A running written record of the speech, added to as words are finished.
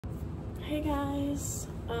Hey guys,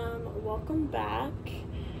 welcome back.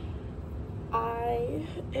 I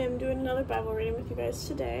am doing another Bible reading with you guys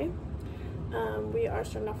today. We are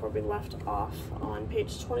starting off where we left off on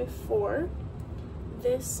page 24.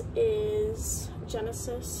 This is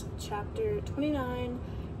Genesis chapter 29,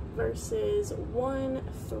 verses 1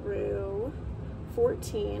 through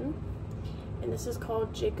 14, and this is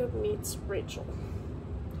called Jacob Meets Rachel.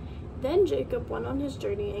 Then Jacob went on his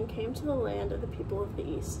journey and came to the land of the people of the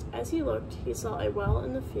east. As he looked, he saw a well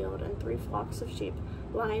in the field and 3 flocks of sheep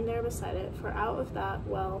lying there beside it, for out of that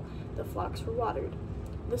well the flocks were watered.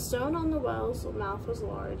 The stone on the well's mouth was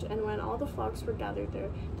large, and when all the flocks were gathered there,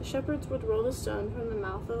 the shepherds would roll the stone from the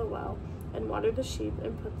mouth of the well and water the sheep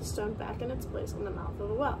and put the stone back in its place on the mouth of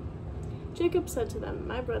the well. Jacob said to them,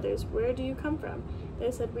 "My brothers, where do you come from?" They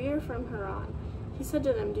said, "We are from Haran." He said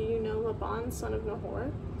to them, "Do you know Laban, son of Nahor?"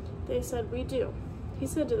 They said, "We do." He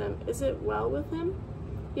said to them, "Is it well with him?"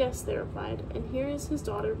 "Yes," they replied, "and here is his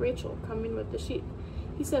daughter Rachel coming with the sheep."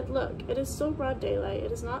 He said, "Look, it is still broad daylight.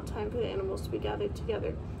 It is not time for the animals to be gathered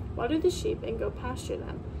together. Water the sheep and go pasture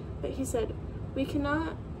them." But he said, "We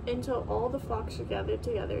cannot until all the flocks are gathered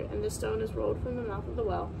together and the stone is rolled from the mouth of the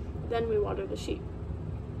well. Then we water the sheep."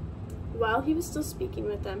 While he was still speaking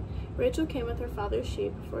with them, Rachel came with her father's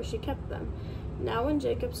sheep, for she kept them. Now when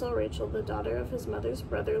Jacob saw Rachel, the daughter of his mother's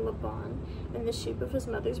brother Laban, and the sheep of his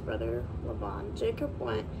mother's brother Laban, Jacob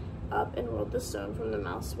went up and rolled the stone from the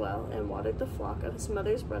mouth's well and watered the flock of his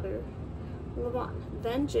mother's brother Laban.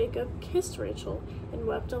 Then Jacob kissed Rachel and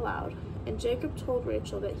wept aloud. And Jacob told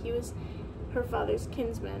Rachel that he was her father's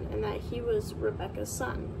kinsman and that he was Rebekah's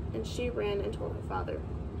son. And she ran and told her father.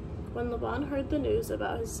 When Laban heard the news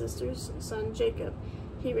about his sister's son Jacob,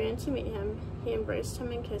 he ran to meet him. He embraced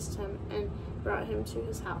him and kissed him and brought him to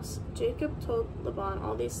his house. Jacob told Laban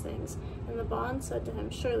all these things, and Laban said to him,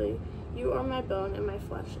 "Surely you are my bone and my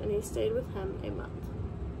flesh," and he stayed with him a month.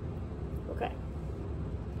 Okay,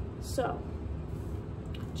 so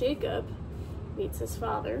Jacob meets his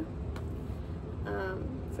father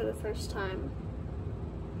for the first time,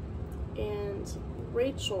 and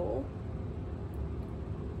Rachel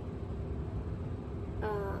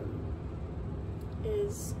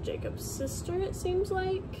is Jacob's sister, it seems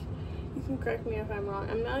like. You can correct me if I'm wrong.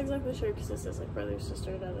 I'm not exactly sure because it says like brother,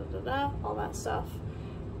 sister, all that stuff.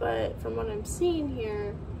 But from what I'm seeing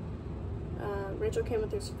here, Rachel came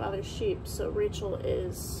with her father's sheep, so Rachel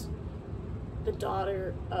is the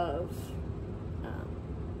daughter of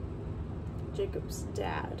Jacob's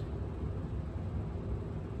dad.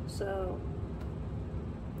 So,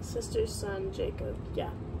 sister's son, Jacob,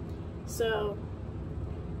 yeah. So,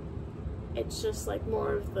 it's just like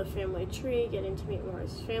more of the family tree, getting to meet more of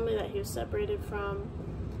his family that he was separated from.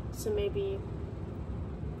 So maybe,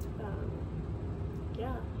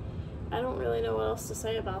 yeah, I don't really know what else to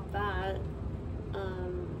say about that.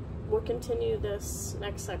 We'll continue this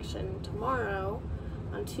next section tomorrow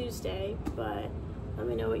on Tuesday, but let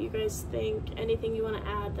me know what you guys think. Anything you want to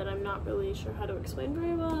add that I'm not really sure how to explain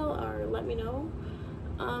very well, or let me know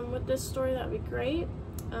with this story, that'd be great.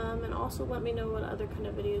 And also let me know what other kind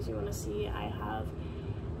of videos you want to see. I have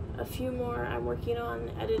a few more I'm working on,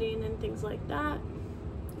 editing and things like that.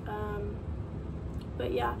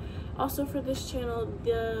 But yeah, also for this channel,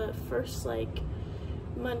 the first like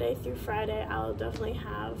Monday through Friday, I'll definitely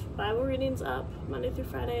have Bible readings up Monday through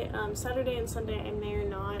Friday. Saturday and Sunday I may or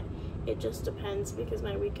not. It just depends because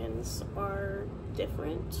my weekends are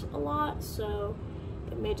different a lot, so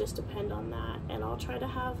it may just depend on that. And I'll try to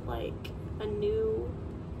have like a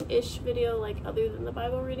new-ish video like other than the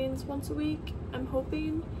Bible readings once a week. I'm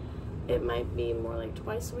hoping it might be more like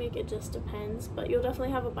twice a week. It just depends, but you'll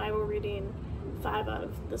definitely have a Bible reading 5 out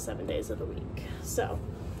of the 7 days of the week. So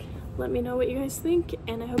let me know what you guys think,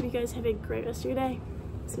 and I hope you guys have a great rest of your day.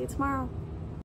 See you tomorrow.